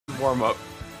warm-up.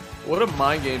 What a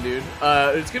mind game, dude.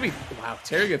 It's going to be... Wow,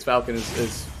 Terry against Falcon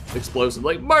is explosive.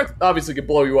 Like, Marth obviously could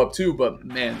blow you up too, but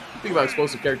man, you think about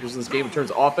explosive characters in this game in terms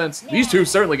of offense, these two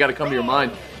certainly got to come to your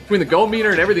mind. Between the go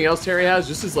meter and everything else Terry has,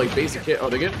 just his like basic hit. Oh,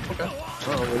 they get... Okay.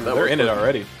 Oh, they're in it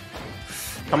already.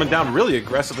 Coming down really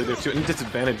aggressively there too. In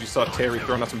disadvantage, you saw Terry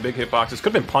throwing out some big hitboxes.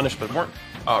 Could have been punished, but weren't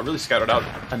really scouted out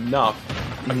enough.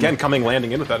 Again,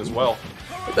 landing in with that as well.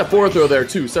 That forward throw there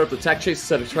too. Set up the tech chase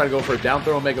instead of trying to go for a down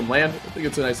throw and make him land. I think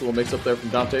it's a nice little mix up there from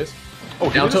Dantes. Oh,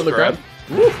 down tilt the grab.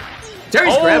 Woo.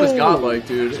 Terry's grab is godlike,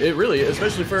 dude. It really is,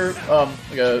 especially for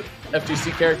like a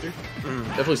FGC character.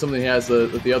 Definitely something he has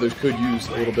that the others could use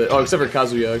a little bit. Oh, except for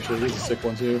Kazuya, actually. He's a sick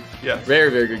one too. Yeah.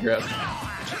 Very, very good grab.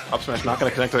 Up smash not going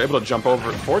to connect. They're able to jump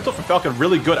over. Forward tilt from Falcon,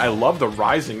 really good. I love the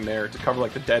rising there to cover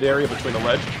like the dead area between the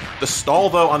ledge. The stall,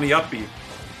 though, on the up B.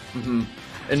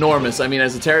 Enormous. I mean,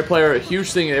 as a Terry player, a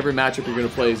huge thing in every matchup you're going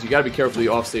to play is you got to be careful of the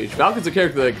offstage. Falcon's a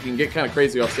character that can get kind of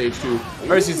crazy offstage too. I've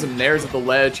already seen some nairs at the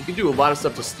ledge. He can do a lot of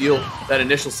stuff to steal that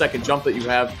initial second jump that you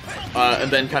have, and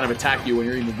then kind of attack you when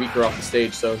you're even weaker off the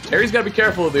stage. So Terry's got to be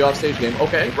careful of the offstage game.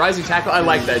 Okay, rising tackle. I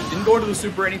like that. Didn't go into the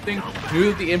super or anything. Knew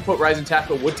that the input rising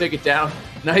tackle would take it down.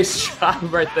 Nice shot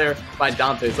right there by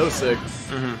Dantes. That was sick.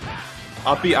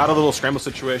 Up B out of the little scramble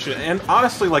situation, and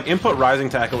honestly, like input rising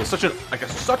tackle is such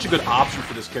a good option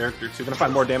for this character. So you're gonna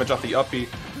find more damage off the up B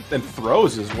than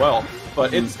throws as well.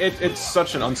 But it's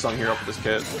such an unsung hero for this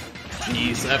kid.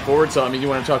 Jeez, that forward tilt. I mean, you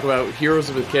want to talk about heroes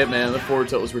of the kit, man. The forward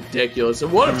tilt was ridiculous.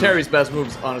 And one of Terry's best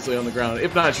moves, honestly, on the ground,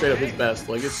 if not straight up his best.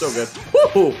 Like, it's so good.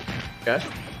 Woohoo! Okay.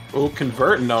 Oh,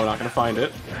 convert. No, not gonna find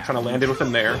it. Trying to land it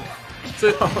within there.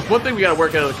 So one thing we gotta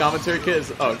work out of the commentary kit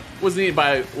is, was needed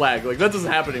by lag. Like, that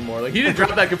doesn't happen anymore. Like, he didn't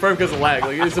drop that confirm because of lag.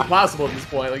 Like, it's impossible at this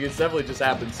point. Like, it's definitely just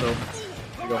happened. So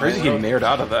crazy he nared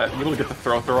out of that. Able to get the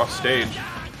throw off stage.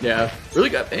 Yeah, really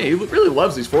got. Hey, he really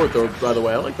loves these forward throws. By the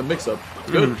way, I like the mix up.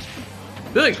 It's good.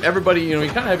 I feel like everybody, you know, you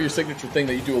kind of have your signature thing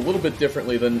that you do a little bit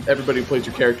differently than everybody who plays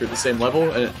your character at the same level,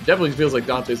 and it definitely feels like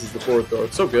Dantes is the forward throw.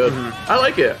 It's so good. I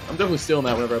like it. I'm definitely stealing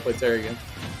that whenever I play Terry again.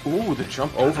 Ooh, the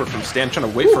jump over from Stan,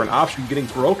 trying to wait for an option, getting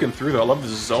broken through though. I love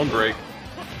this zone break.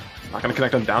 Not going to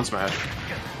connect on down smash.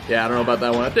 Yeah, I don't know about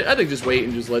that one. I think just wait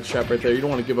and just ledge trap right there. You don't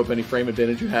want to give up any frame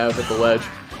advantage you have at the ledge.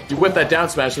 You whip that down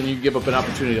smash, and you give up an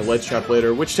opportunity to ledge trap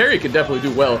later, which Terry can definitely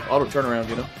do well. Auto turnaround,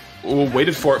 you know? Ooh,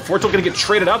 waited for it. Forward tilt going to get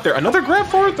traded out there. Another grab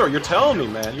forward throw. You're telling me,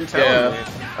 man. You're telling me.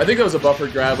 I think that was a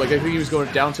buffered grab. Like, I think he was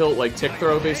going down tilt, like tick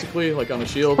throw, basically, like on a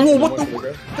shield. Oh, what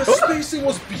the spacing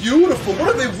was beautiful.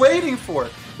 What are they waiting for?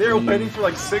 They're waiting for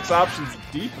like 6 options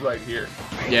deep right here.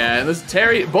 Yeah, and this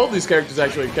Terry, both these characters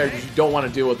actually are characters you don't want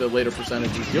to deal with the later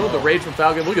percentages. Deal with the rage from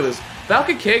Falcon. Look at this.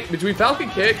 Falcon kick, between Falcon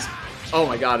kicks, oh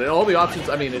my god, and all the options,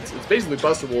 I mean, it's basically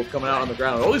Buster Wolf coming out on the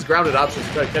ground. All these grounded options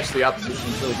to try to catch the opposition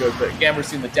is really good. But again, we're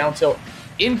seeing the down tilt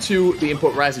into the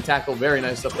input rising tackle. Very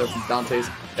nice stuff there from Dantes.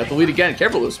 Got the lead again.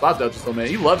 Careful of those spot dodges though, man.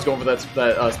 He loves going for that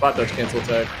spot dodge cancel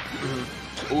attack.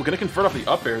 Ooh, gonna convert off the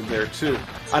up air there too.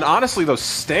 And honestly though,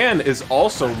 Stan is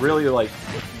also really like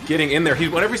getting in there.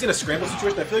 Whenever he's in a scramble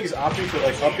situation, I feel like he's opting for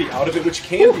like up B out of it, which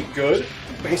can be good.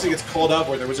 But he gets called out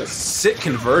where there was a sick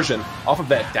conversion off of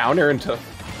that down air into,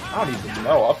 I don't even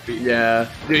know, up B. Yeah,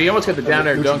 dude, he almost got the down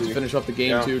air dunk to finish off the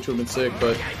game too, which would have been sick.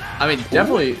 But I mean,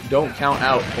 definitely don't count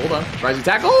out. Hold on, rising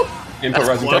tackle. Input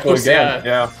rising tackle again.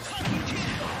 Yeah.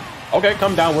 Okay,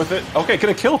 come down with it. Okay,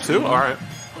 gonna kill too. All right.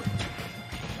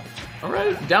 All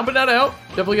right, down but not out.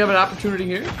 Definitely have an opportunity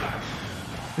here.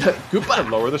 Goodbye.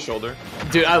 Lower the shoulder.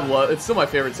 Dude, I love. It's still my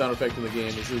favorite sound effect in the game.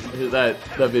 Is that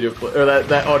video clip or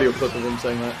that audio clip of him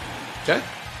saying that. Okay.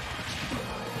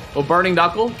 Well, burning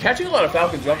knuckle, catching a lot of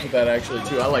Falcon jumps with that actually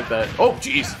too. I like that. Oh,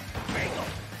 jeez.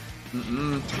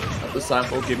 Not this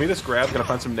time. Oh, give me this grab. Gonna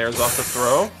find some nairs off the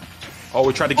throw. Oh,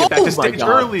 we tried to get back to stage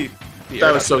early.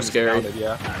 That was so scary.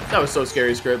 Yeah. That was so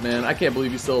scary, script man. I can't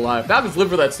believe he's still alive. Falcons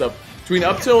live for that stuff. Between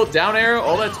up tilt, down air,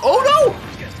 all that. Oh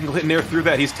no! Single hit nair through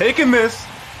that. He's taking this.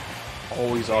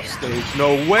 Oh, he's off stage.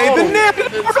 No way. The nair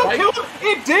killed him.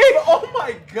 It did. Oh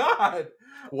my god.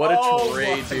 What a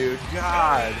trade, dude.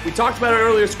 God. We talked about it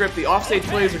earlier, script. The offstage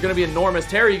plays are going to be enormous.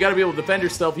 Terry, you got to be able to defend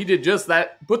yourself. He did just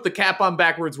that. Put the cap on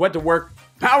backwards, went to work,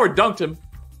 power dunked him,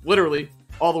 literally,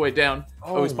 all the way down.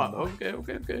 Oh, he's popped.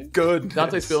 Okay. Good.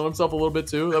 Dante's feeling himself a little bit,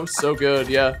 too. That was so good,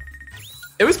 yeah.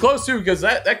 It was close, too, because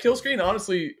that kill screen,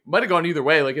 honestly, might have gone either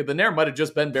way. Like, the nair might have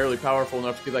just been barely powerful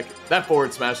enough to get, like, that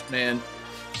forward smash, man.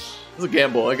 It was a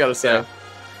gamble, I got to say.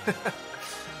 Yeah.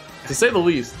 To say the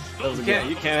least. You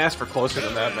can't ask for closer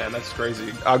than that, man. That's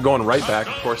crazy. Going right back,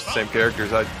 of course, the same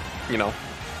characters. I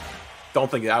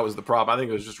don't think that was the problem. I think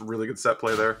it was just really good set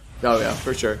play there. Oh, yeah,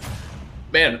 for sure.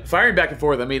 Man, firing back and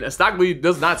forth. I mean, a stock lead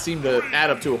does not seem to add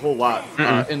up to a whole lot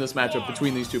in this matchup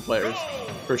between these two players,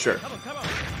 for sure.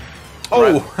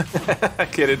 Oh,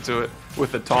 get into it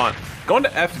with the taunt. Going to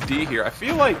FD here, I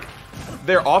feel like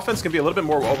their offense can be a little bit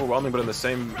more overwhelming, but in the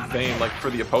same vein, like for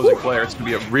the opposing player, it's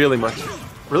going to be a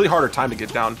really harder time to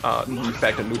get down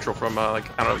back to neutral from, like,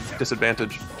 I don't know,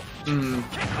 disadvantage.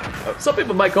 Some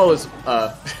people might call this,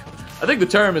 I think the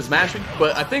term is mashing,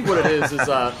 but I think what it is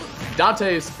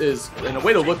Dantes is, and a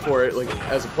way to look for it, like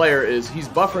as a player, is he's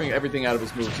buffering everything out of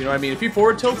his moves. You know what I mean? If he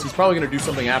forward tilts, he's probably going to do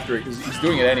something after it because he's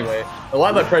doing it anyway. A lot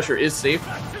of that pressure is safe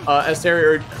as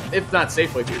Terry, or if not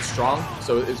safe, like it's strong,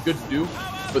 so it's good to do.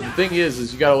 But the thing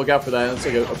is you got to look out for that. And it's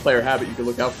like a player habit you can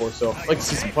look out for. So I'd like to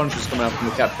see some punches coming out from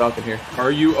the Captain Falcon here. Are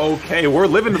you okay? We're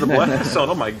living to the blast zone.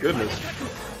 Oh my goodness.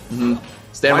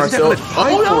 Stanmr still.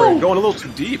 Oh no! Going a little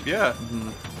too deep. Yeah.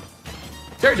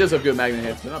 Terry does have good magnet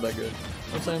hits, but not that good.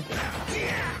 You know what I'm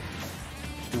saying?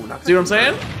 Ooh, see what I'm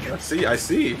saying? I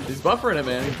see. He's buffering it,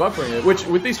 man. He's buffering it. Which,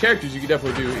 with these characters, you can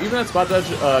definitely do. Even that spot dodge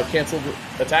canceled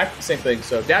attack, same thing.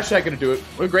 So, dash attack gonna do it.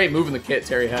 What a great move in the kit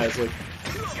Terry has. Like,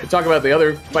 we talk about the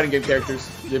other fighting game characters,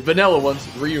 the vanilla ones,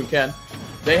 Ryu and Ken.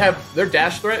 Their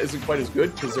dash threat isn't quite as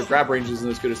good because their grab range isn't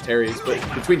as good as Terry's. But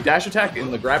between dash attack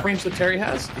and the grab range that Terry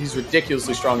has, he's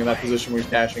ridiculously strong in that position where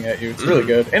he's dashing at you. It's really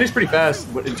good. And he's pretty fast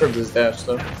in terms of his dash,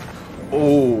 so.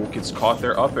 Oh, gets caught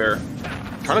there, up air.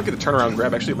 Trying to get a turnaround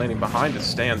grab, actually landing behind his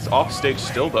stands. Off stage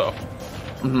still, though.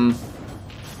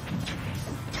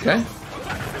 Okay.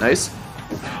 Nice.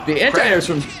 The anti-airs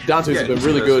from Dantes have been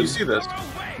really good. You see this.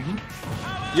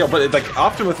 Yeah, but like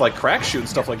often with like crack shoot and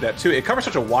stuff like that too, it covers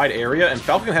such a wide area, and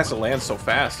Falcon has to land so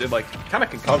fast. It like kind of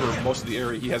can cover most of the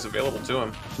area he has available to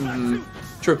him.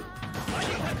 True.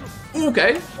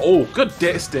 Okay. Oh, good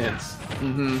distance.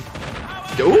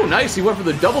 Oh, nice. He went for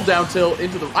the double down tilt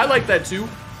into the. I like that too.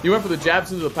 He went for the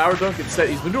jabs into the power dunk instead.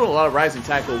 He's been doing a lot of rising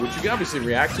tackle, which you can obviously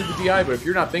react to the DI, but if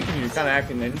you're not thinking, you're kind of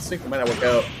acting in instinct, it might not work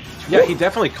out. Yeah, he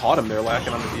definitely caught him there,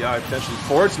 lacking on the DI. Potentially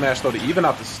forward smash though to even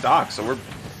out the stock, so we're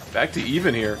back to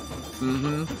even here.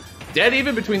 Dead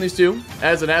even between these two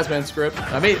as an Asman script.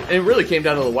 I mean, it really came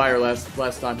down to the wire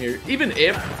last time here. Even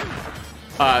if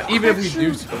we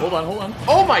do, hold on.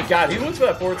 Oh my God, he looks for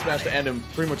that forward smash to end him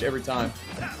pretty much every time.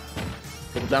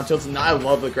 Couple down tilts, and I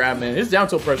love the grab, man. His down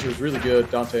tilt pressure is really good,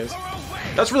 Dantes.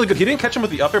 That's really good. He didn't catch him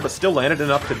with the up air, but still landed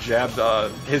enough to jab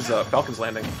his Falcon's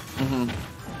landing.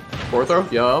 Forward throw,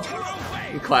 yup.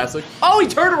 Classic. Oh, he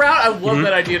turned around. I love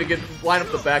that idea to line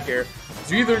up the back air.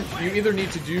 So you either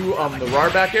need to do the RAR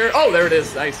back air. Oh, there it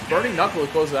is. Nice. Burning Knuckle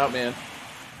to close it out, man.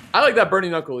 I like that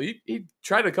Burning Knuckle. He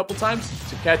tried a couple times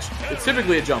to catch. It's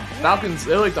typically a jump. Falcons,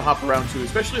 they like to hop around too,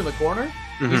 especially in the corner.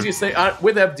 Easiest thing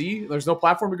with FD, there's no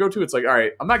platform to go to. It's like, all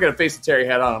right, I'm not going to face the Terry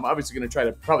head on. I'm obviously going to try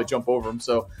to probably jump over him.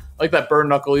 So I like that Burn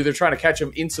Knuckle, either trying to catch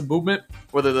him in some movement,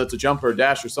 whether that's a jump or a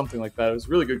dash or something like that. It was a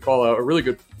really good call out, a really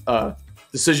good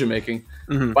decision making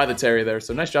by the Terry there.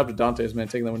 So nice job to Dantes, man,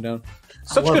 taking that one down.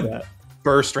 Such good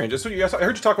burst range. That's what you guys, I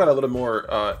heard you talk about it a little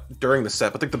more during the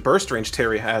set, but like the burst range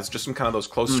Terry has, just some kind of those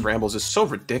close scrambles, is so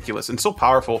ridiculous and so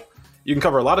powerful. You can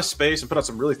cover a lot of space and put out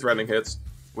some really threatening hits,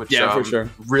 which for sure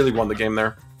really won the game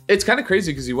there. It's kind of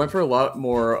crazy because he went for a lot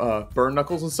more burn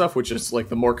knuckles and stuff, which is like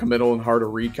the more committal and hard to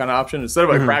read kind of option, instead of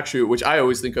a crack shoot, which I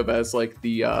always think of as like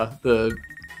the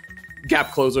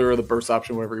gap closer or the burst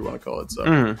option, whatever you want to call it. So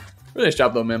really nice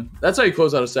job though, man. That's how you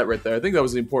close out a set right there. I think that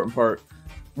was the important part.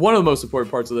 One of the most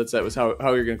important parts of that set was how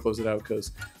you're going to close it out,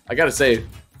 because I got to say,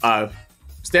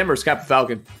 Stanmr's Captain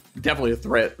Falcon, definitely a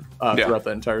threat throughout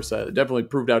that entire set. It definitely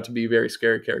proved out to be a very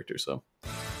scary character. So,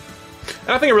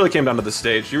 and I think it really came down to the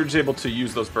stage. You were just able to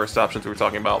use those burst options we were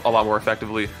talking about a lot more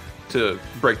effectively to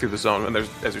break through the zone, and there's,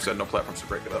 as you said, no platforms to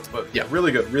break it up. But yeah,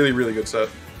 really good, really good set.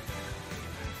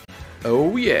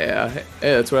 Oh yeah, hey,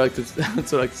 that's what I like to.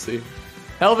 That's what I like to see.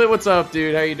 Helvet, what's up,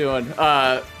 dude? How you doing?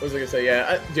 What was I gonna say?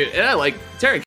 Yeah, dude, and I like Terry.